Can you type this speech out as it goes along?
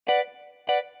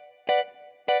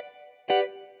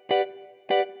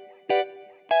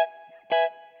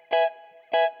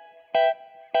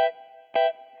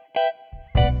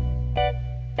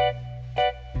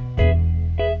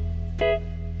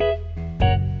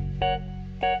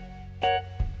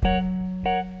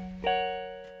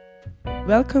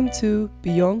Welcome to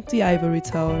Beyond the Ivory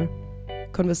Tower,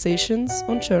 Conversations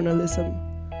on Journalism,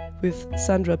 with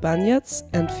Sandra Banyats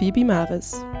and Phoebe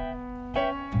Maris.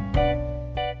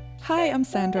 Hi, I'm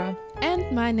Sandra.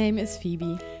 And my name is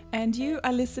Phoebe. And you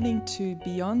are listening to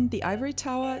Beyond the Ivory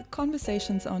Tower,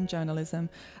 Conversations on Journalism,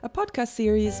 a podcast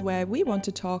series where we want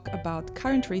to talk about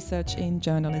current research in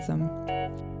journalism.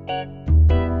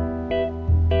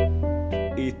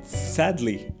 It's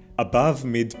sadly above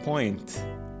midpoint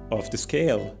of the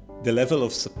scale, the level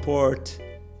of support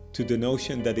to the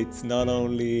notion that it's not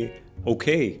only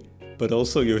okay, but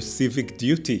also your civic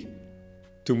duty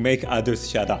to make others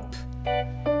shut up.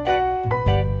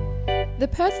 The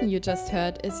person you just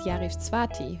heard is Yariv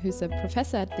Tsfati, who's a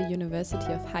professor at the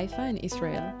University of Haifa in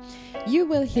Israel. You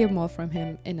will hear more from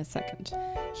him in a second.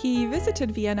 He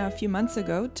visited Vienna a few months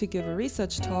ago to give a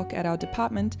research talk at our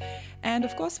department, and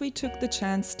of course we took the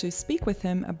chance to speak with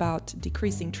him about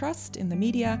decreasing trust in the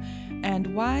media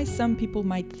and why some people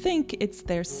might think it's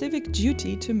their civic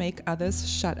duty to make others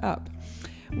shut up.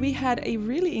 We had a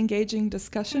really engaging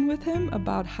discussion with him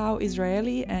about how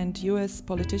Israeli and US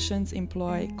politicians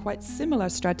employ quite similar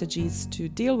strategies to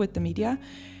deal with the media,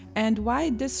 and why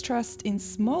distrust in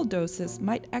small doses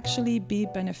might actually be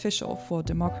beneficial for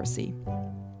democracy.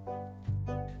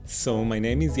 So my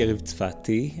name is Yariv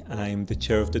Tsfati. I'm the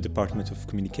chair of the Department of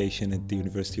Communication at the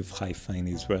University of Haifa in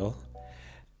Israel.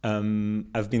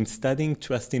 I've been studying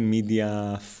trust in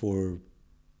media for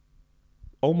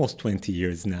almost 20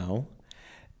 years now.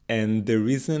 And the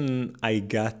reason I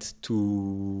got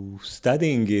to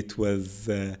studying it was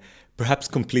perhaps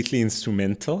completely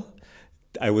instrumental.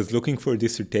 I was looking for a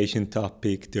dissertation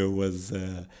topic. There was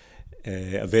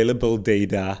available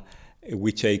data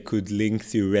which I could link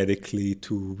theoretically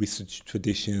to research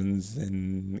traditions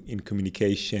and in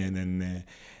communication.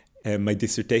 And my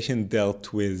dissertation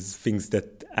dealt with things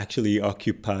that actually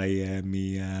occupy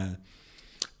me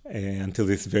until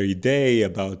this very day,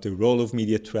 about the role of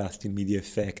media trust in media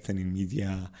effects and in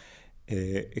media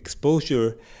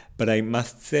exposure. But I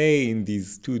must say, in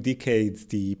these 2 decades,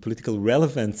 the political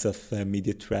relevance of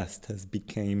media trust has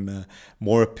become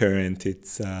more apparent.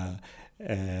 It's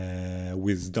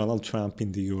with Donald Trump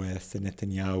in the US and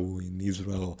Netanyahu in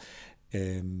Israel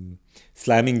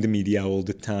slamming the media all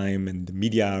the time, and the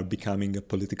media are becoming a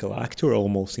political actor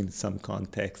almost in some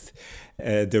contexts.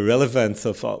 The relevance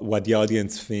of what the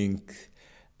audience think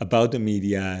about the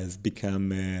media has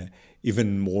become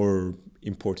even more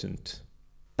important.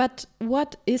 But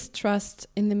what is trust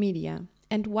in the media,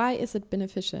 and why is it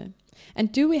beneficial?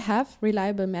 And do we have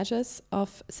reliable measures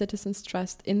of citizens'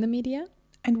 trust in the media?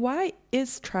 And why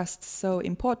is trust so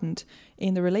important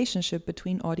in the relationship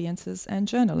between audiences and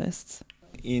journalists?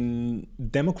 In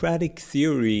democratic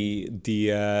theory,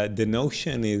 the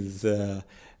notion is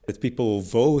that people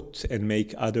vote and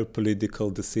make other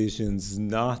political decisions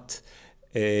not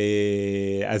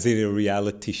as in a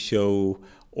reality show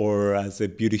or as a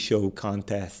beauty show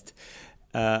contest.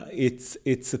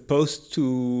 It's supposed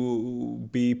to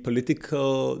be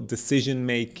political decision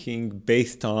making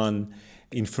based on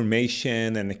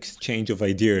information and exchange of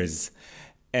ideas.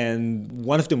 And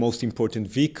one of the most important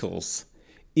vehicles,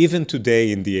 even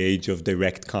today in the age of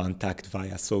direct contact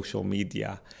via social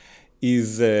media,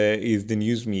 is the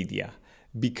news media.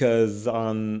 Because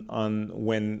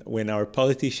when our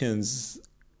politicians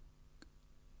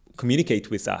communicate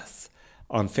with us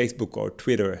on Facebook or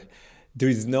Twitter, there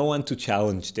is no one to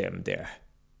challenge them there.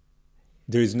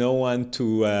 There is no one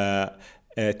to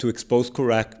expose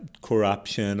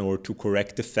corruption or to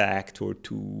correct the fact or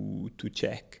to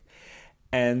check.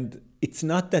 And it's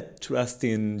not that trust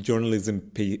in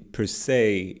journalism per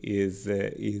se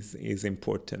is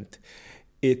important.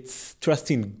 It's trust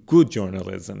in good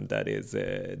journalism that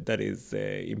is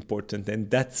important, and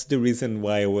that's the reason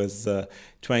why I was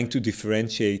trying to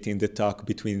differentiate in the talk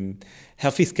between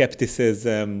healthy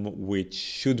skepticism, which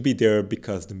should be there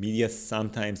because the media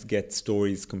sometimes gets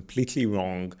stories completely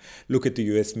wrong. Look at the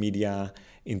U.S. media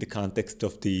in the context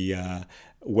of the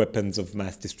weapons of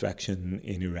mass destruction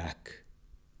in Iraq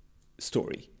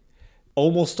story.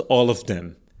 Almost all of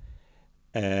them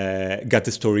got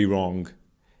the story wrong.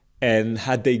 And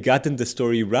had they gotten the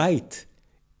story right,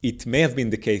 it may have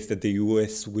been the case that the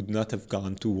US would not have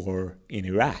gone to war in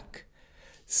Iraq.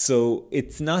 So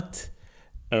it's not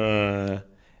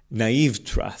naive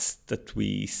trust that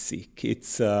we seek.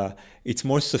 It's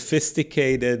more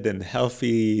sophisticated and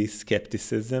healthy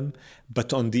skepticism.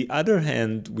 But on the other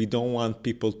hand, we don't want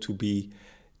people to be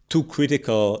too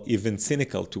critical, even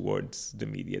cynical towards the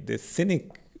media. The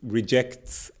cynic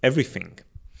rejects everything.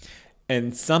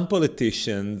 And some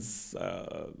politicians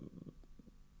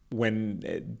when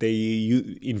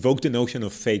they invoke the notion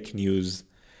of fake news,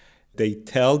 they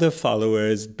tell their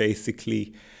followers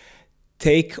basically,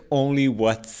 take only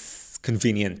what's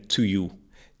convenient to you.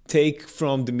 Take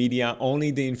from the media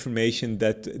only the information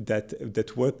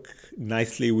that work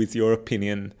nicely with your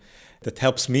opinion, that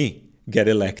helps me get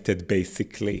elected,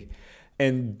 basically.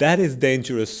 And that is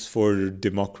dangerous for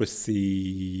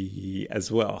democracy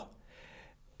as well.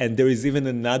 And there is even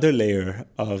another layer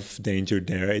of danger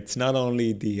there. It's not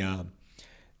only the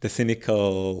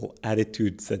cynical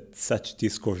attitudes that such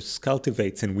discourse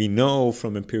cultivates, and we know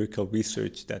from empirical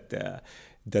research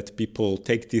that people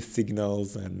take these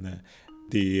signals, and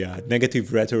the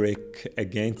negative rhetoric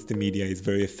against the media is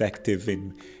very effective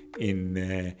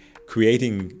in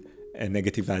creating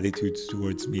negative attitudes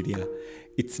towards media.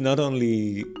 It's not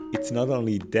only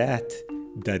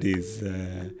that is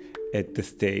at the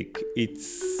stake.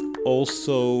 It's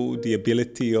also the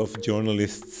ability of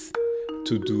journalists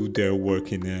to do their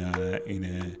work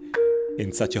in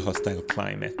such a hostile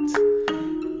climate.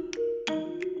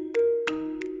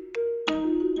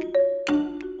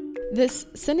 This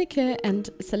cynical and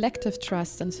selective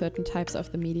trust in certain types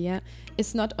of the media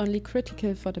is not only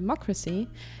critical for democracy,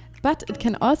 but it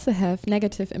can also have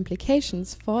negative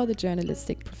implications for the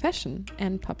journalistic profession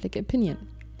and public opinion.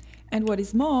 And what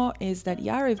is more is that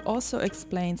Yariv also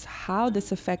explains how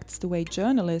this affects the way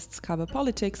journalists cover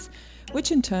politics,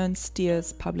 which in turn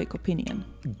steers public opinion.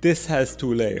 This has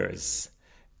two layers.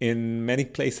 In many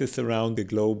places around the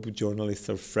globe, journalists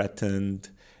are threatened.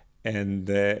 And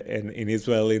in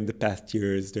Israel, in the past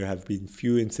years, there have been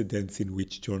few incidents in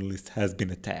which journalists has been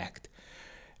attacked.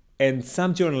 And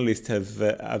some journalists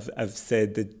have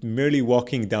said that merely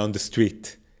walking down the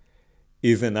street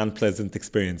is an unpleasant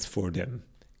experience for them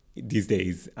these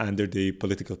days under the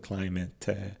political climate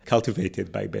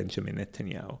cultivated by Benjamin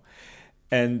Netanyahu.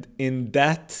 And in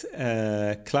that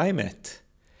climate,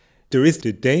 there is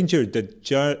the danger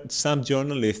that some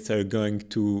journalists are going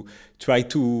to try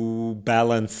to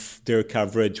balance their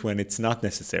coverage when it's not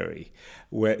necessary,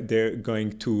 where they're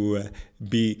going to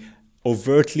be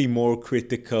overtly more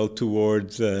critical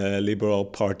towards liberal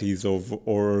parties or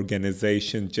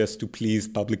organizations just to please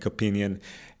public opinion.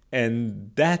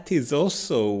 And that is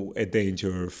also a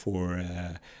danger for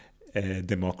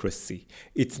democracy.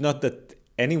 It's not that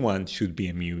anyone should be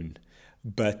immune,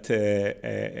 but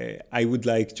I would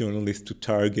like journalists to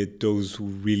target those who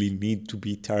really need to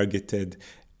be targeted,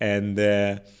 and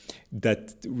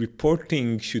that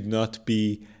reporting should not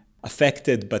be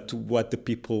affected by what the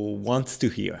people wants to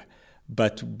hear,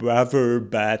 but rather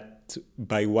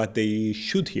by what they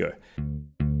should hear.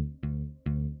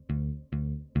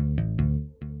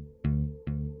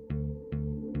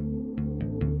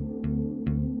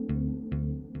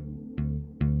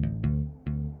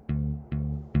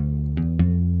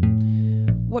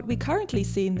 What we currently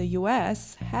see in the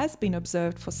US has been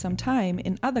observed for some time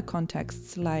in other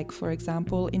contexts, like, for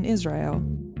example, in Israel.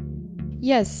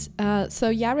 Yes,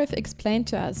 so Yariv explained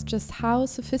to us just how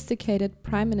sophisticated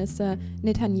Prime Minister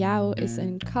Netanyahu is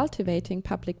in cultivating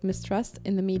public mistrust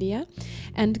in the media,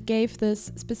 and gave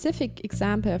this specific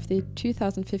example of the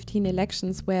 2015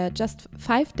 elections, where just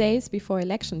 5 days before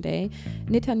Election Day,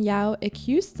 Netanyahu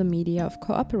accused the media of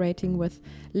cooperating with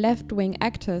left-wing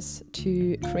actors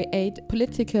to create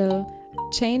political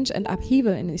change and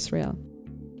upheaval in Israel.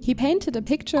 He painted a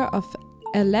picture of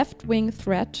a left-wing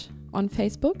threat on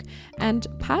Facebook, and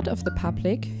part of the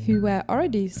public who were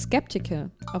already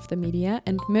skeptical of the media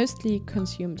and mostly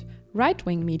consumed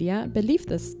right-wing media believed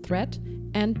this threat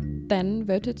and then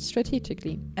voted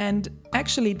strategically. And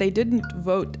actually they didn't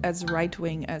vote as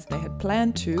right-wing as they had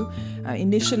planned to.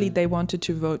 Initially they wanted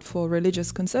to vote for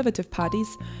religious conservative parties,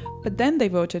 but then they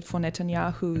voted for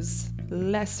Netanyahu's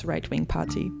less right-wing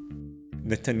party.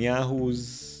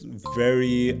 Netanyahu's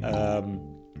very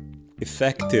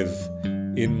effective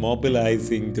in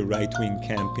mobilizing the right-wing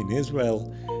camp in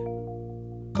Israel,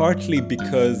 partly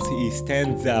because he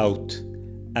stands out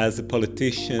as a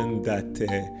politician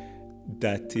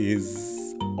that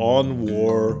is on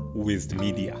war with the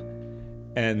media.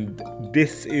 And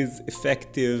this is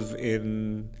effective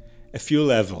in a few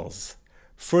levels.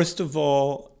 First of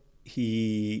all,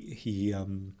 he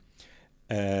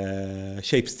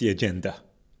shapes the agenda.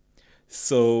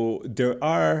 So there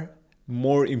are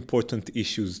more important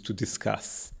issues to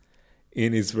discuss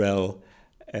in Israel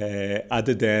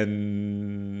other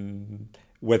than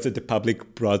whether the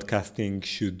public broadcasting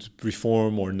should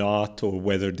reform or not, or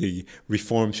whether the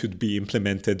reform should be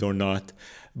implemented or not.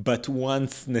 But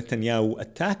once Netanyahu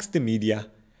attacks the media,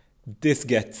 this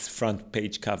gets front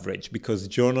page coverage, because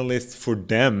journalists, for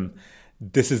them,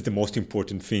 this is the most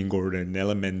important thing or an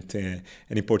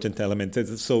important element.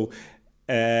 So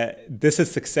this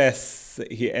is success,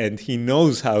 and he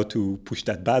knows how to push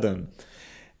that button.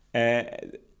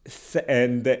 And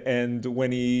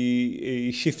when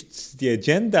he shifts the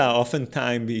agenda,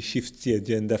 oftentimes he shifts the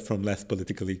agenda from less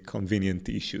politically convenient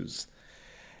issues.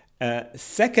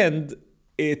 Second,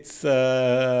 it's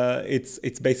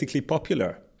basically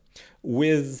popular.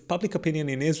 With public opinion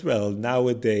in Israel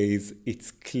nowadays, it's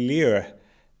clear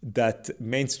that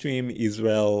mainstream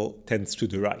Israel tends to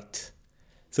the right.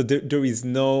 So there is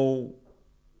no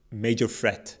major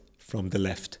threat from the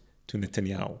left to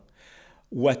Netanyahu.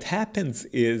 What happens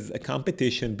is a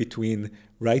competition between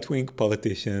right-wing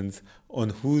politicians on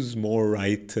who's more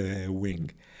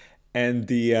right-wing. And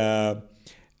the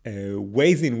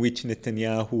ways in which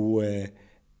Netanyahu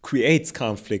creates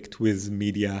conflict with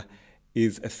media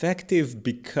is effective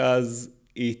because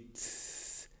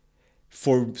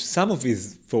for some of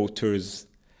his voters,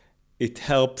 it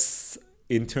helps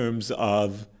in terms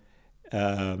of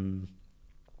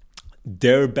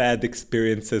their bad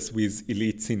experiences with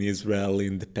elites in Israel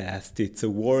in the past. It's a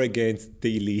war against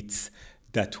the elites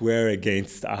that were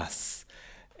against us.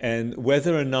 And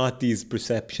whether or not these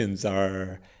perceptions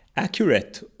are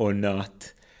accurate or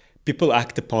not, people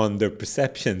act upon their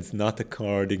perceptions, not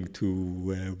according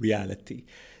to reality.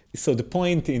 So the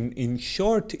point in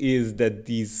short is that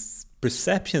these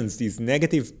perceptions, these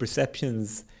negative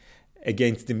perceptions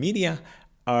against the media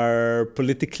are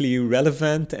politically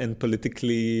relevant and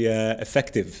politically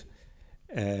effective.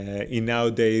 In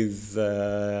nowadays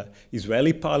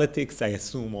Israeli politics, I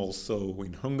assume also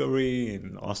in Hungary,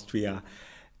 in Austria,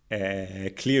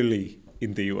 clearly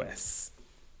in the US.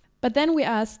 But then we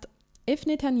asked, if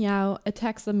Netanyahu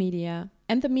attacks the media,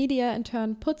 and the media in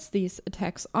turn puts these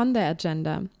attacks on their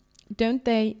agenda, don't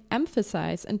they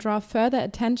emphasize and draw further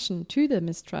attention to the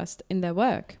mistrust in their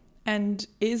work? And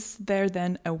is there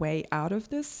then a way out of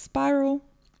this spiral?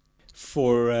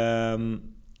 For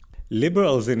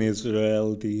liberals in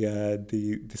Israel,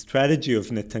 the strategy of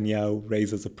Netanyahu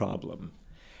raises a problem.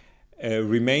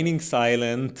 Remaining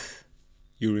silent,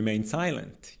 you remain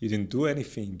silent. You didn't do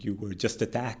anything. You were just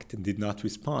attacked and did not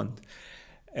respond.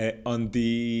 On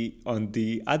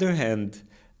the other hand,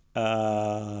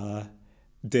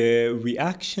 the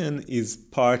reaction is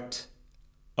part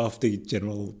of the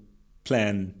general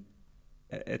plan.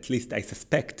 At least I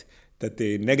suspect that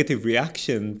the negative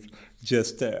reactions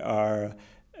just are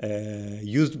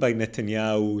used by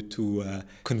Netanyahu to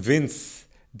convince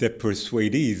the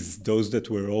persuadees, those that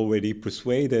were already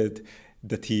persuaded,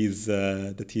 that he's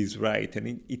right.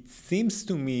 And it seems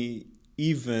to me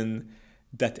even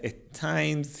that at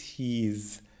times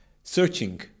he's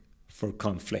searching for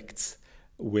conflicts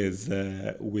with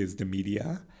the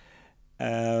media,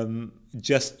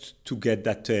 just to get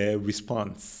that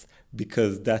response,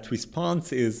 because that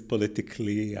response is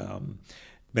politically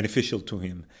beneficial to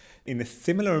him. In a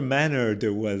similar manner,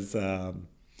 there was a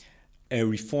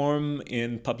reform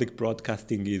in public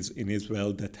broadcasting in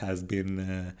Israel that has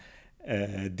been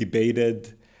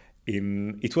debated.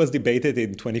 It was debated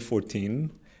in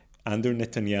 2014 under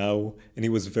Netanyahu, and he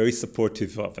was very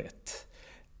supportive of it.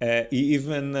 He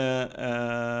even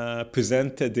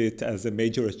presented it as a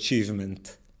major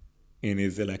achievement in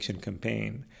his election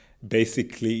campaign,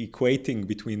 basically equating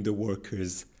between the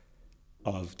workers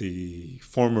of the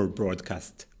former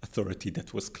broadcast authority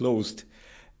that was closed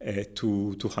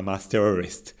to Hamas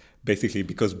terrorists, basically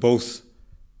because both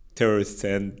terrorists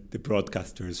and the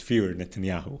broadcasters fear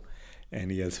Netanyahu,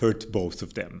 and he has hurt both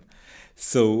of them.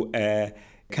 So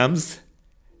comes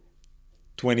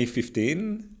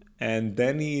 2015, and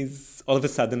then he's all of a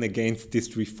sudden against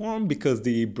this reform because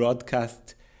the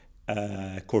broadcast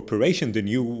corporation, the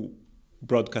new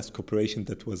broadcast corporation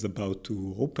that was about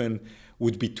to open,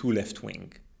 would be too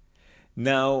left-wing.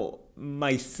 Now,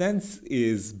 my sense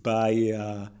is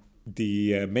by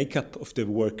the makeup of the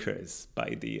workers,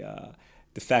 by the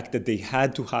fact that they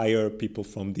had to hire people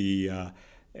from the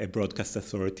broadcast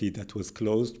authority that was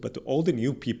closed, but all the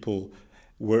new people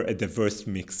were a diverse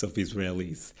mix of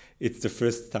Israelis. It's the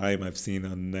first time I've seen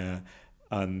on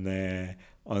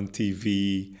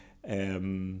TV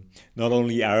not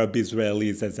only Arab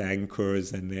Israelis as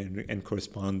anchors and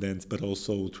correspondents, but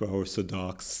also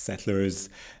ultra-Orthodox settlers.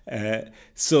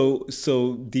 So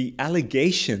the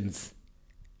allegations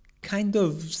kind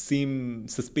of seem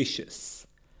suspicious.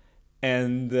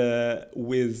 And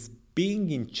with being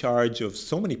in charge of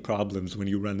so many problems when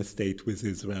you run a state with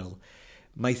Israel,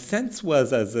 my sense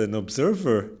was, as an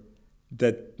observer,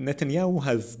 that Netanyahu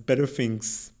has better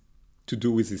things to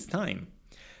do with his time.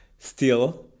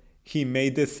 Still, he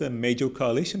made this a major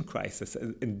coalition crisis.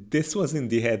 And this was in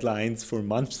the headlines for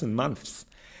months and months.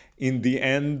 In the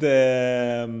end,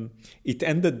 it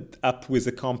ended up with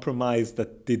a compromise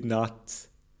that did not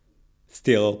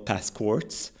still pass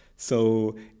courts.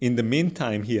 So in the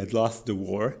meantime, he had lost the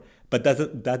war, but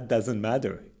that doesn't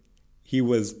matter. He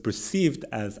was perceived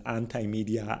as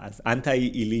anti-media, as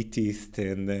anti-elitist,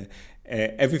 and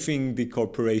everything the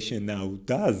corporation now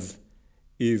does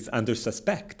is under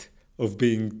suspect of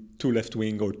being too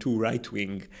left-wing or too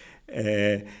right-wing.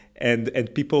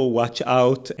 And people watch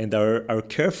out and are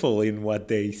careful in what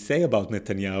they say about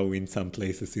Netanyahu in some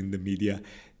places in the media,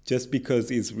 just because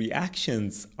his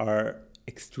reactions are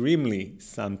extremely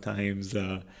sometimes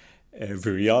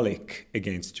vitriolic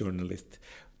against journalists.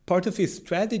 Part of his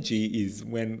strategy is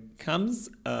when comes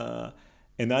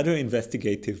another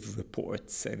investigative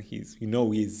reports, and he's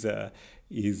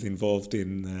involved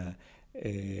in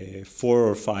 4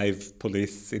 or 5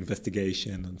 police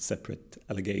investigation on separate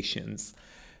allegations.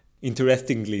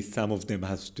 Interestingly, some of them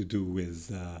has to do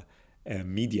with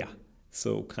media,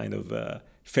 so kind of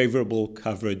favorable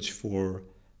coverage for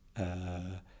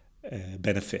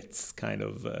benefits, kind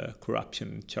of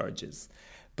corruption charges.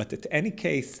 But in any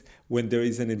case, when there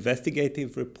is an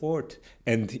investigative report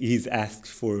and he's asked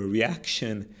for a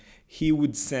reaction, he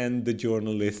would send the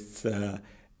journalists 10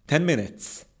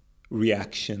 minutes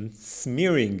reaction,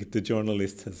 smearing the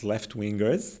journalists as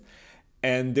left-wingers.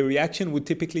 And the reaction would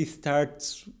typically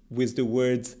start with the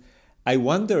words, "I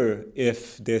wonder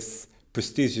if this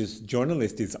prestigious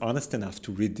journalist is honest enough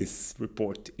to read this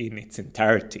report in its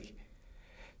entirety."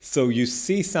 So you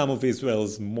see some of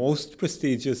Israel's most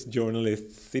prestigious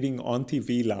journalists sitting on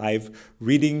TV live,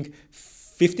 reading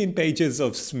 15 pages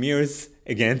of smears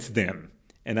against them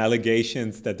and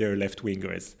allegations that they're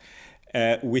left-wingers,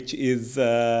 which is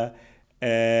a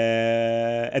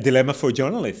dilemma for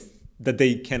journalists that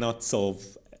they cannot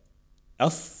solve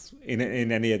else in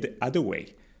any other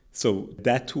way. So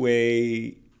that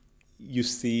way you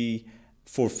see,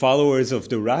 for followers of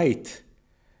the right,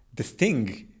 the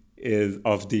sting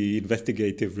of the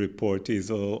investigative report is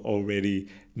already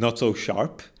not so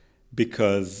sharp,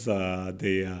 because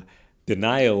the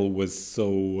denial was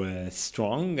so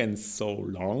strong and so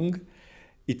long.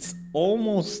 It's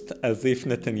almost as if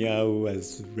Netanyahu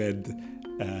has read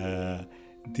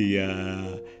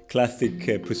the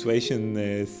classic persuasion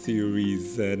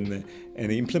theories and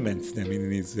implements them in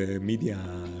his media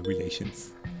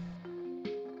relations.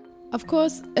 Of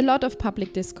course, a lot of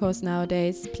public discourse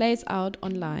nowadays plays out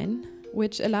online,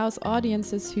 which allows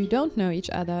audiences who don't know each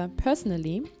other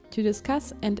personally to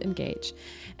discuss and engage.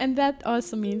 And that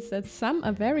also means that some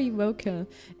are very vocal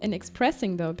in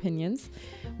expressing their opinions,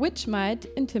 which might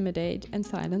intimidate and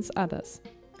silence others.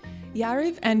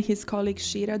 Yariv and his colleague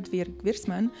Shira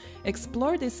Dvir-Gwirsman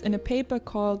explore this in a paper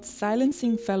called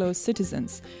Silencing Fellow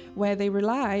Citizens, where they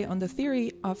rely on the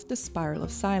theory of the spiral of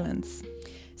silence.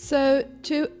 So,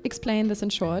 to explain this in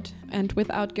short, and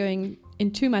without going in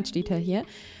too much detail here,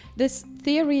 this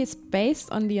theory is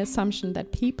based on the assumption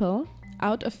that people,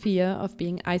 out of fear of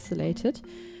being isolated,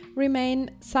 remain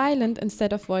silent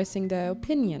instead of voicing their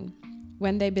opinion,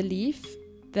 when they believe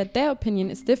that their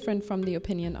opinion is different from the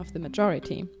opinion of the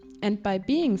majority. And by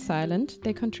being silent,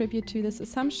 they contribute to this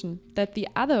assumption that the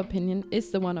other opinion is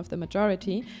the one of the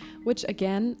majority, which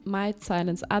again might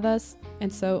silence others,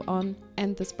 and so on,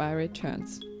 and the spiral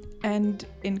turns. And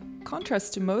in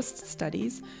contrast to most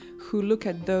studies who look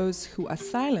at those who are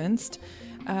silenced,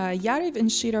 Yariv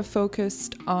and Shira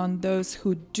focused on those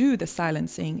who do the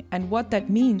silencing and what that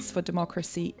means for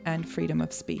democracy and freedom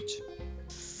of speech.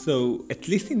 So, at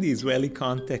least in the Israeli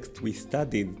context we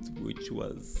studied, which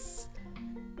was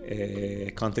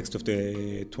a context of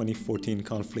the 2014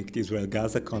 conflict,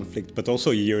 Israel-Gaza conflict, but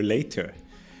also a year later,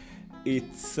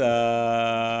 it's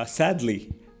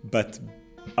sadly, but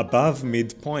above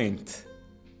midpoint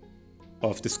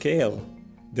of the scale,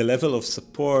 the level of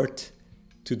support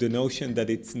to the notion that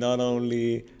it's not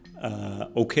only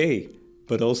okay,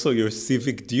 but also your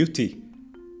civic duty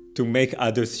to make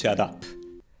others shut up.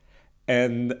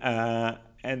 And I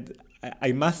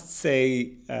must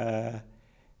say,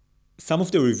 some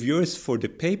of the reviewers for the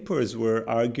papers were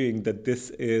arguing that this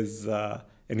is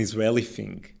an Israeli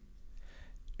thing.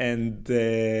 And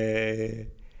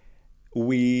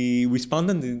we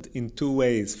responded in 2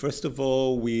 ways. First of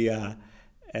all, we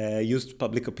used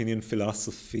public opinion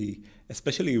philosophy,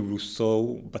 especially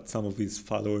Rousseau, but some of his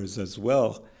followers as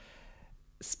well,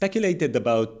 speculated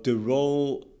about the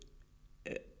role,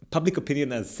 public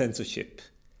opinion as censorship,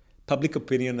 public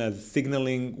opinion as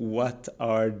signaling what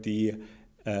are the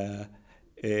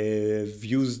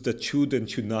views that should and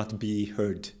should not be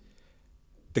heard.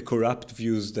 the corrupt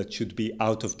views that should be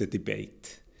out of the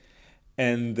debate.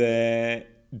 And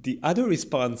the other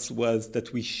response was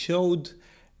that we showed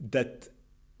that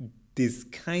this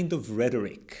kind of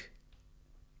rhetoric,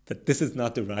 that this is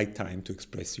not the right time to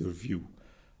express your view,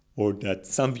 or that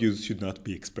some views should not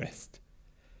be expressed,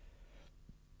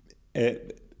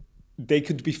 they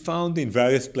could be found in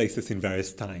various places in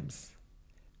various times,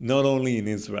 not only in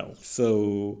Israel.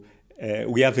 So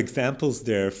we have examples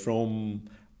there from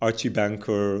Archie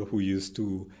Banker, who used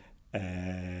to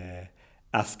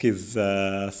ask his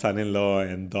son-in-law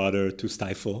and daughter to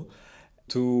stifle,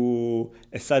 to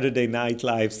a Saturday Night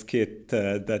Live skit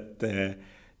that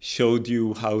showed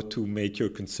you how to make your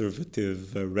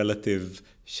conservative relative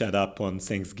shut up on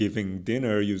Thanksgiving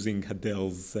dinner using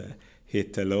Adele's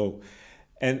hit Hello.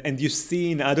 And you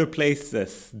see in other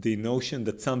places the notion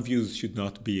that some views should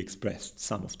not be expressed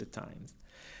some of the times.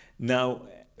 Now,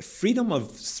 freedom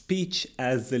of speech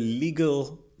as a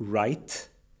legal right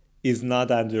is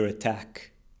not under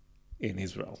attack in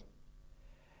Israel.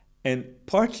 And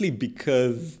partly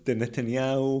because the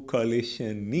Netanyahu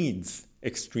coalition needs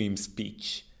extreme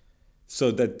speech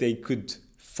so that they could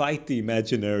fight the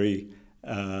imaginary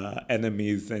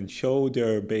enemies and show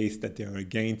their base that they are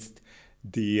against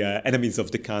the enemies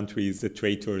of the countries, the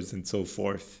traitors, and so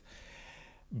forth.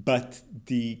 But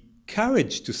the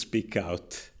courage to speak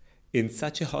out in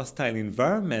such a hostile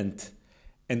environment,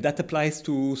 and that applies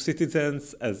to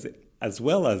citizens as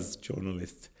well as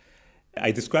journalists.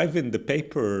 I describe in the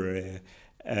paper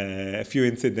a few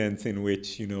incidents in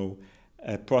which,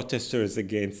 protesters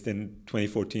against the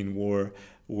 2014 war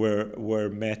were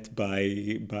met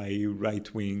by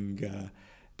right-wing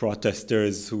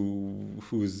protesters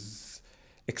whose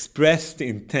expressed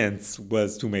intent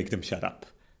was to make them shut up,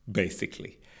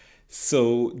 basically.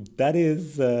 So that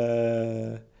is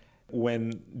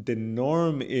when the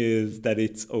norm is that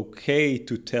it's okay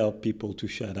to tell people to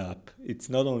shut up. It's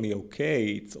not only okay,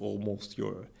 it's almost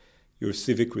your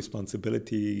civic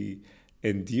responsibility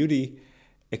and duty.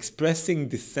 Expressing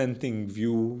dissenting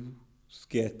views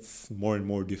gets more and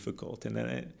more difficult.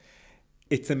 And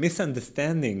it's a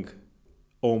misunderstanding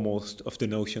almost of the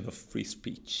notion of free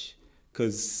speech.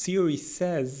 Because theory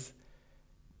says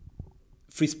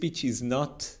free speech is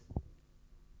not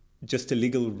just a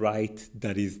legal right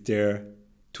that is there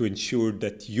to ensure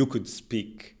that you could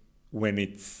speak when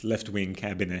it's left-wing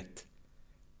cabinet.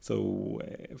 So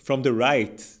from the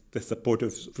right, the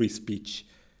supporters of free speech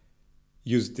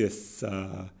use this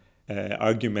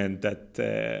argument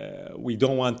that we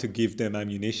don't want to give them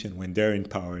ammunition when they're in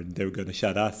power and they're going to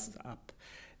shut us up.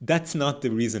 That's not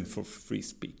the reason for free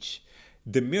speech.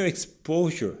 The mere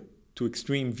exposure to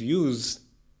extreme views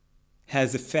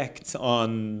has effects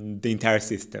on the entire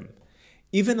system,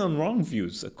 even on wrong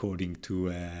views, according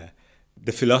to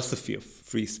the philosophy of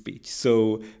free speech.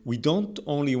 So we don't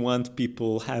only want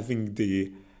people having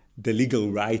the legal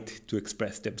right to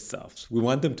express themselves. We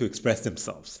want them to express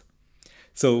themselves.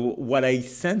 So what I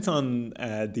sense on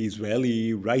the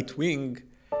Israeli right wing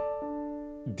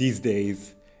these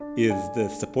days is the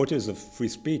supporters of free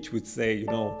speech would say,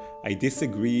 I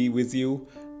disagree with you.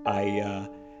 I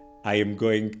am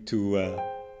going to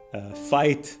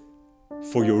fight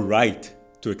for your right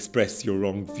to express your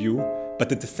wrong view,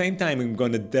 but at the same time, I'm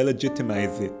going to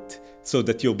delegitimize it so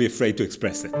that you'll be afraid to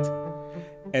express it.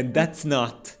 And that's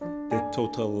not the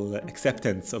total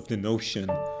acceptance of the notion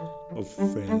of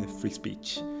free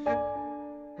speech.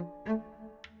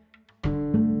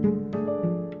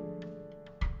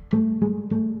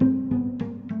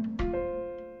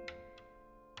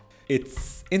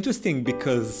 It's interesting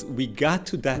because we got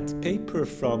to that paper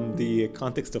from the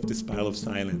context of the spiral of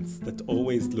silence that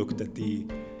always looked at the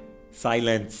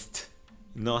silenced,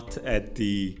 not at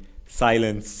the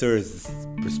silencer's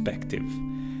perspective.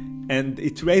 And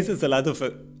it raises a lot of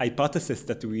hypotheses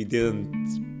that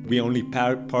we only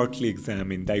partly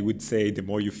examined. I would say the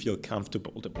more you feel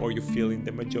comfortable, the more you feel in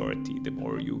the majority, the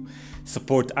more you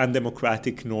support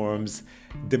undemocratic norms,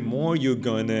 the more you're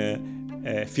gonna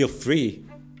feel free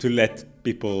to let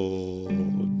people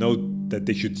know that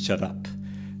they should shut up,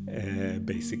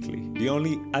 basically. The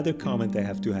only other comment I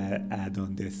have to add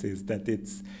on this is that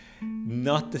it's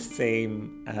not the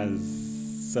same as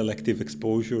selective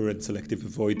exposure and selective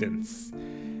avoidance.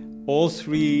 All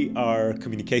three are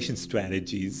communication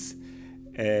strategies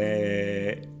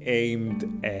aimed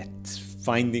at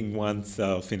finding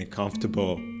oneself in a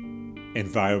comfortable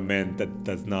environment that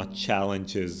does not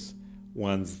challenge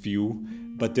one's view,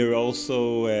 but they're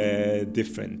also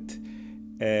different.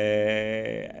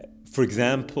 For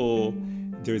example,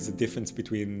 there's a difference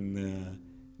between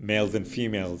males and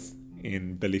females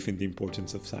in belief in the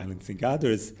importance of silencing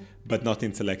others, but not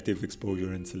in selective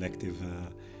exposure and selective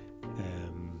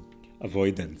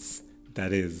avoidance.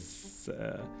 That is,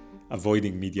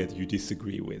 avoiding media that you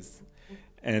disagree with.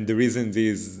 And the reason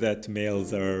is that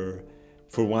males are,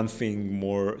 for one thing,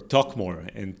 talk more,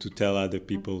 and to tell other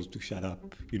people to shut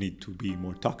up, you need to be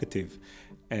more talkative.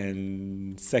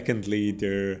 And secondly,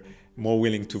 they're more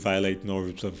willing to violate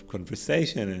norms of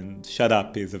conversation, and shut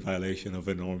up is a violation of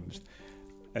the norms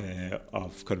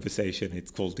of conversation.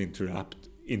 It's called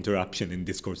interruption in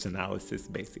discourse analysis,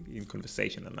 basically, in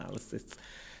conversation analysis.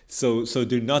 So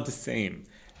they're not the same.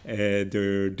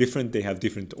 They're different. They have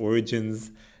different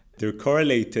origins. They're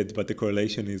correlated, but the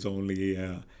correlation is only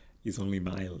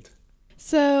mild.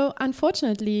 So,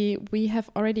 unfortunately, we have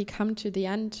already come to the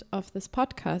end of this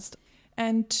podcast.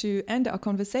 And to end our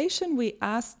conversation, we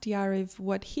asked Yariv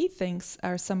what he thinks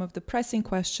are some of the pressing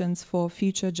questions for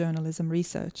future journalism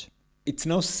research. It's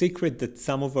no secret that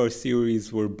some of our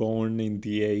theories were born in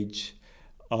the age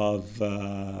of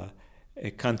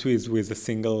countries with a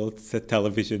single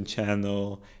television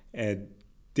channel, a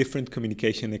different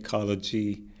communication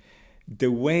ecology.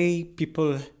 The way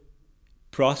people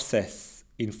process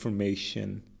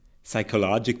information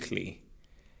psychologically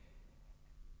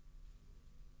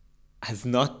has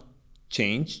not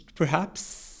changed,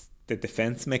 perhaps. The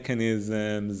defense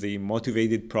mechanisms, the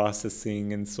motivated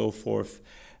processing, and so forth.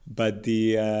 But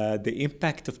the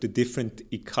impact of the different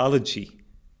ecology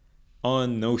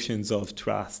on notions of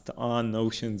trust, on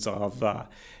notions of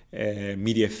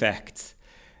media effects,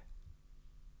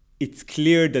 it's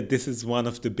clear that this is one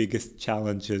of the biggest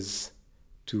challenges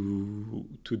to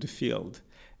the field.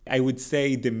 I would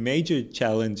say the major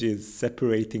challenge is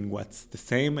separating what's the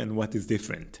same and what is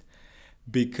different,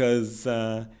 because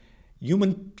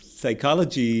human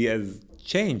psychology has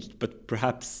changed, but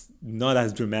perhaps not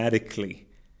as dramatically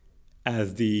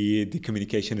as the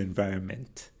communication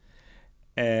environment.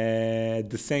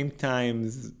 At the same time,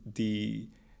 the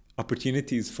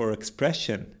opportunities for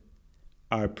expression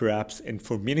are perhaps, and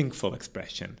for meaningful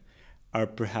expression, are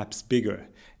perhaps bigger.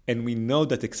 And we know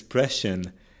that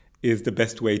expression is the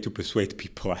best way to persuade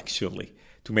people, actually,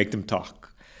 to make them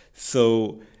talk.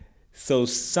 So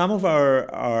some of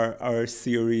our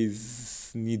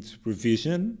theories need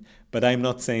revision, but I'm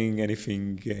not saying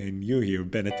anything new here.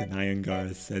 Bennett and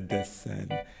Iyengar said this in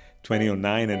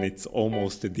 2009, and it's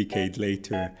almost a decade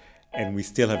later, and we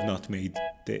still have not met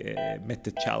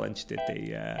the challenge that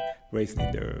they raised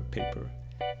in their paper.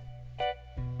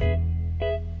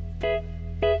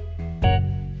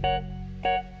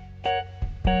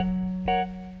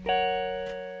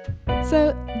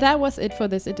 So that was it for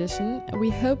this edition. We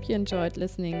hope you enjoyed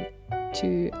listening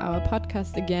to our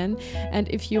podcast again. And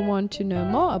if you want to know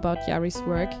more about Yariv's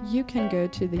work, you can go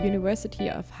to the University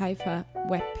of Haifa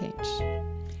webpage.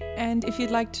 And if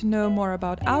you'd like to know more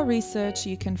about our research,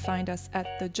 you can find us at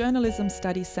the Journalism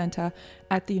Studies Center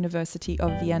at the University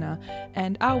of Vienna.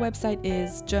 And our website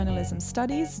is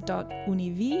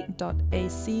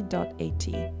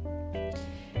journalismstudies.univ.ac.at.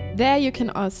 There you can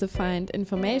also find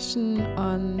information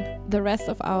on the rest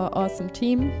of our awesome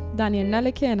team, Daniel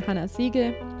Nölleke and Hannah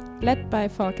Siegel, led by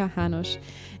Volker Hanusch,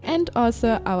 and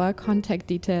also our contact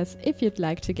details if you'd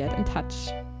like to get in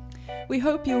touch. We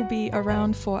hope you'll be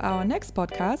around for our next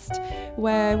podcast,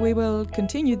 where we will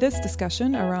continue this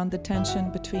discussion around the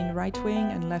tension between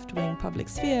right-wing and left-wing public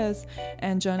spheres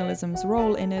and journalism's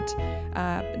role in it,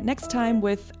 next time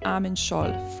with Armin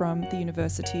Scholl from the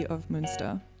University of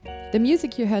Münster. The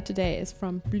music you heard today is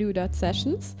from Blue Dot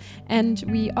Sessions, and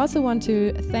we also want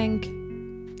to thank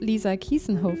Lisa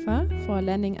Kiesenhofer for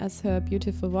lending us her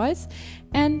beautiful voice,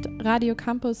 and Radio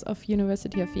Campus of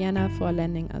University of Vienna for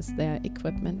lending us their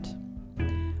equipment.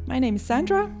 My name is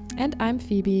Sandra. And I'm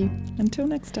Phoebe. Until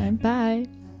next time. Bye.